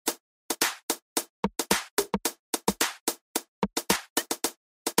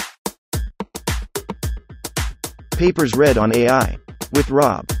Papers read on AI. With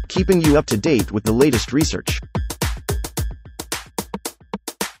Rob, keeping you up to date with the latest research.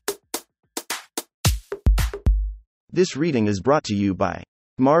 This reading is brought to you by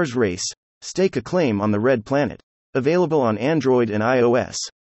Mars Race. Stake a claim on the Red Planet. Available on Android and iOS.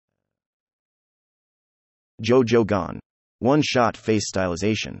 Jojo Gone. One-shot face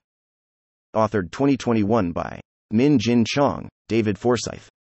stylization. Authored 2021 by Min Jin Chong, David Forsyth.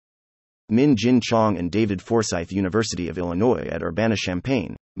 Min Jin Chong and David Forsyth, University of Illinois at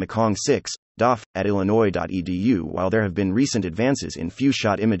Urbana-Champaign, Mekong 6, DOF, at illinois.edu. While there have been recent advances in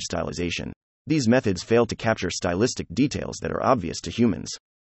few-shot image stylization, these methods fail to capture stylistic details that are obvious to humans.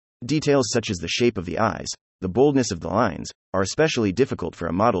 Details such as the shape of the eyes, the boldness of the lines, are especially difficult for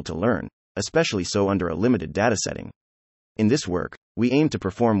a model to learn, especially so under a limited data setting. In this work, we aim to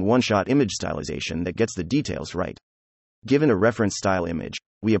perform one-shot image stylization that gets the details right. Given a reference style image,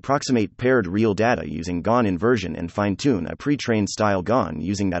 we approximate paired real data using GAN inversion and fine-tune a pre-trained style GAN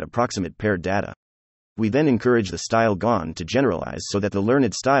using that approximate paired data. We then encourage the style GAN to generalize so that the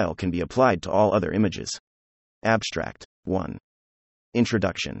learned style can be applied to all other images. Abstract 1.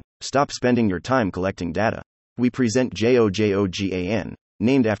 Introduction. Stop spending your time collecting data. We present JoJoGAN,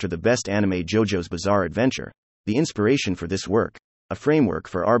 named after the best anime JoJo's Bizarre Adventure, the inspiration for this work, a framework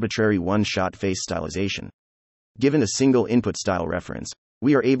for arbitrary one-shot face stylization. Given a single input style reference,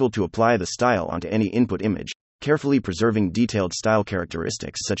 we are able to apply the style onto any input image, carefully preserving detailed style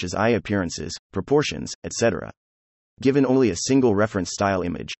characteristics such as eye appearances, proportions, etc. Given only a single reference style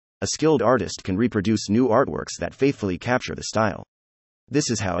image, a skilled artist can reproduce new artworks that faithfully capture the style.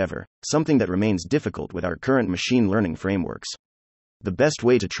 This is, however, something that remains difficult with our current machine learning frameworks. The best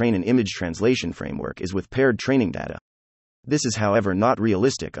way to train an image translation framework is with paired training data. This is, however, not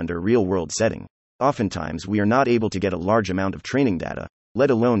realistic under real-world setting. Oftentimes we are not able to get a large amount of training data, let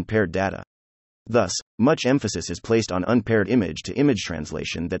alone paired data. Thus, much emphasis is placed on unpaired image-to-image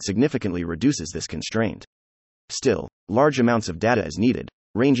translation that significantly reduces this constraint. Still, large amounts of data is needed,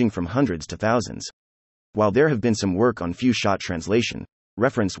 ranging from hundreds to thousands. While there have been some work on few-shot translation,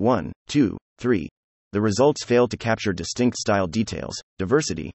 reference 1, 2, 3, the results fail to capture distinct style details,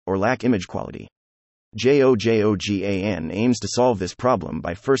 diversity, or lack image quality. JoJoGAN aims to solve this problem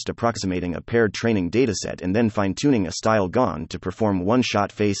by first approximating a paired training dataset and then fine-tuning a style GAN to perform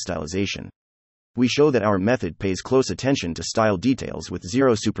one-shot face stylization. We show that our method pays close attention to style details with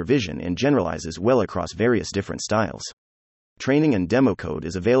zero supervision and generalizes well across various different styles. Training and demo code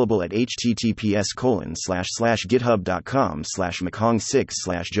is available at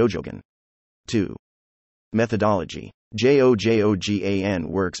https://github.com/mekong6/jojogan. 2. Methodology. JoJoGAN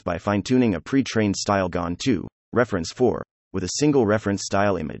works by fine-tuning a pre-trained style GAN 2, reference 4, with a single reference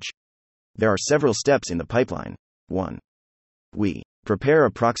style image. There are several steps in the pipeline. 1. We prepare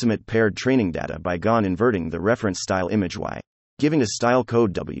approximate paired training data by GAN inverting the reference style image Y, giving a style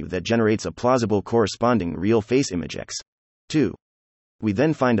code W that generates a plausible corresponding real face image X. 2. We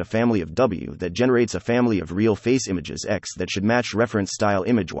then find a family of W that generates a family of real face images X that should match reference style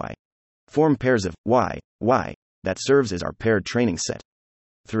image Y. Form pairs of Y, Y, that serves as our paired training set.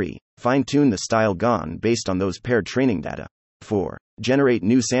 3. Fine-tune the style GAN based on those paired training data. 4. Generate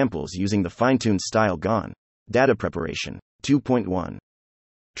new samples using the fine-tuned style GAN. Data preparation. 2.1.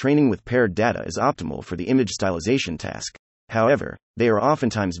 Training with paired data is optimal for the image stylization task. However, they are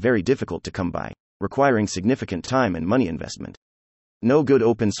oftentimes very difficult to come by, requiring significant time and money investment. No good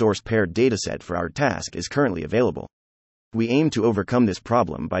open-source paired dataset for our task is currently available. We aim to overcome this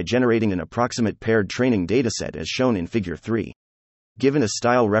problem by generating an approximate paired training dataset as shown in Figure 3. Given a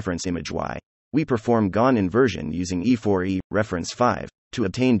style reference image Y, we perform GAN inversion using E4E, reference 5, to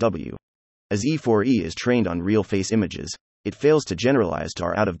obtain W. As E4E is trained on real face images, it fails to generalize to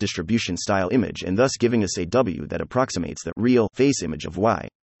our out-of-distribution style image and thus giving us a W that approximates the real face image of Y,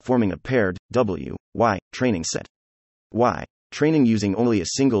 forming a paired W, Y training set. Y training using only a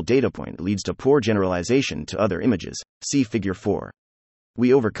single data point leads to poor generalization to other images. See Figure 4.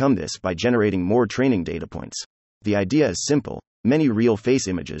 We overcome this by generating more training data points. The idea is simple. Many real face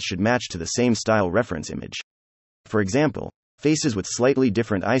images should match to the same style reference image. For example, faces with slightly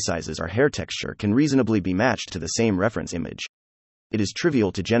different eye sizes or hair texture can reasonably be matched to the same reference image. It is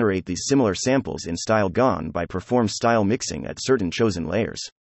trivial to generate these similar samples in style GAN by perform style mixing at certain chosen layers.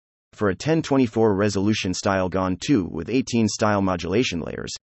 For a 1024 resolution style GAN 2 with 18 style modulation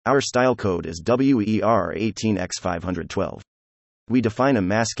layers, our style code is WER18X512. We define a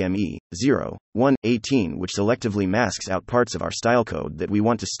mask ME, 0, 1, 18 which selectively masks out parts of our style code that we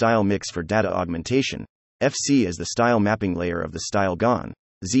want to style mix for data augmentation. FC is the style mapping layer of the style GAN,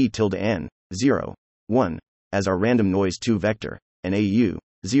 Z tilde N, 0, 1, as our random noise 2 vector, and AU,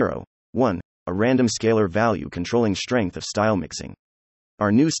 0, 1, a random scalar value controlling strength of style mixing.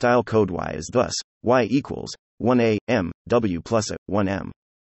 Our new style code Y is thus Y equals 1A M W plus A 1M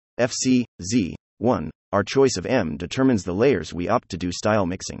FC Z 1. Our choice of M determines the layers we opt to do style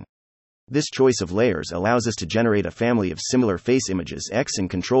mixing. This choice of layers allows us to generate a family of similar face images X and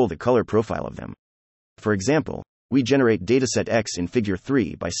control the color profile of them. For example, we generate dataset X in Figure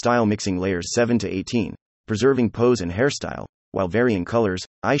 3 by style mixing layers 7 to 18, preserving pose and hairstyle, while varying colors,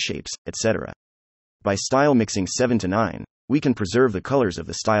 eye shapes, etc. By style mixing 7 to 9, we can preserve the colors of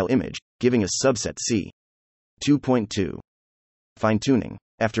the style image, giving us subset C. 2.2. Fine-tuning.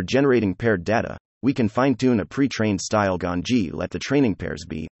 After generating paired data, we can fine-tune a pre-trained style GAN G. Let the training pairs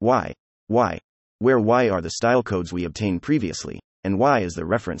be Y, Y, where Y are the style codes we obtained previously, and Y is the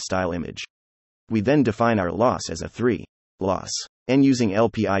reference style image. We then define our loss as a 3 loss, and using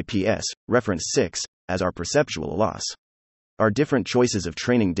LPIPS, reference 6, as our perceptual loss. Our different choices of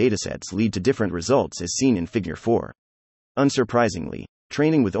training datasets lead to different results as seen in Figure 4. Unsurprisingly,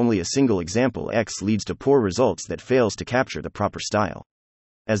 training with only a single example X leads to poor results that fails to capture the proper style.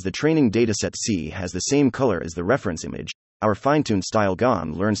 As the training dataset C has the same color as the reference image, our fine-tuned style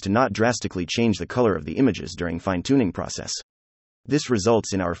GAN learns to not drastically change the color of the images during fine-tuning process. This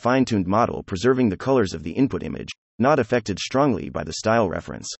results in our fine-tuned model preserving the colors of the input image, not affected strongly by the style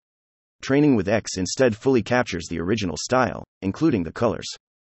reference. Training with X instead fully captures the original style, including the colors.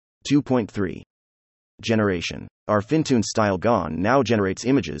 2.3. Generation. Our fine-tuned style GAN now generates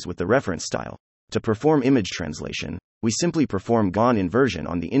images with the reference style. To perform image translation, we simply perform GAN inversion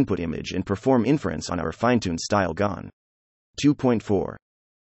on the input image and perform inference on our fine-tuned style GAN. 2.4.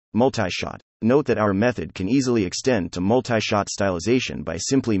 Multi-shot. Note that our method can easily extend to multi-shot stylization by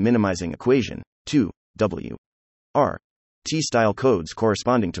simply minimizing equation 2 W R T style codes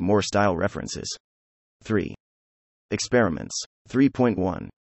corresponding to more style references. 3. Experiments. 3.1.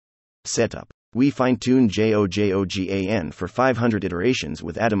 Setup. We fine-tune JOJOGAN for 500 iterations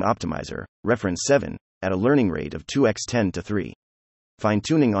with Atom Optimizer, reference 7, at a learning rate of 2x10 to 3.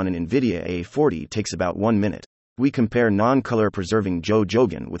 Fine-tuning on an NVIDIA A40 takes about 1 minute. We compare non-color preserving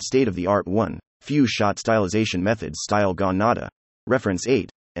JOJOGAN with state-of-the-art few shot stylization methods style GAN Nada, reference 8,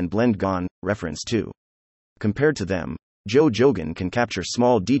 and blend GAN, reference 2. Compared to them, JOJOGAN can capture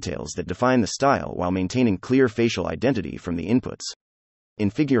small details that define the style while maintaining clear facial identity from the inputs. In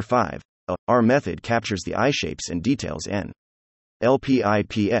Figure 5, our method captures the eye shapes and details N.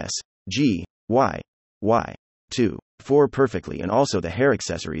 LPIPS, G, Y, Y, 2, 4 perfectly and also the hair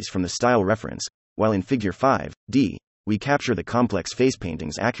accessories from the style reference, while in Figure 5, D, we capture the complex face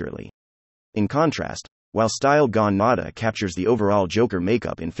paintings accurately. In contrast, while style GAN Nada captures the overall Joker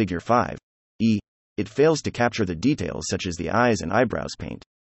makeup in Figure 5, E, it fails to capture the details such as the eyes and eyebrows paint.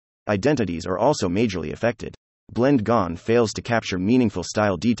 Identities are also majorly affected. Blend GAN fails to capture meaningful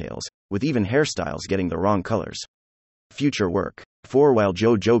style details, with even hairstyles getting the wrong colors. Future work. 4. While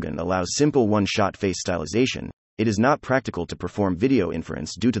JOJOGAN allows simple one-shot face stylization, it is not practical to perform video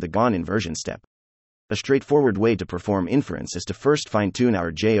inference due to the GAN inversion step. A straightforward way to perform inference is to first fine-tune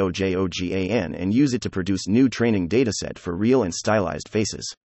our JOJOGAN and use it to produce new training dataset for real and stylized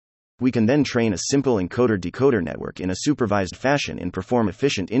faces. We can then train a simple encoder-decoder network in a supervised fashion and perform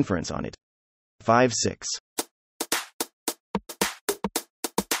efficient inference on it. 5.6.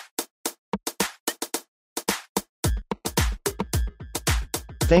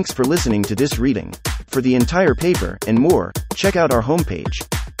 Thanks for listening to this reading. For the entire paper and more, check out our homepage,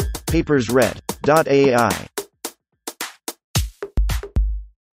 papersread.ai.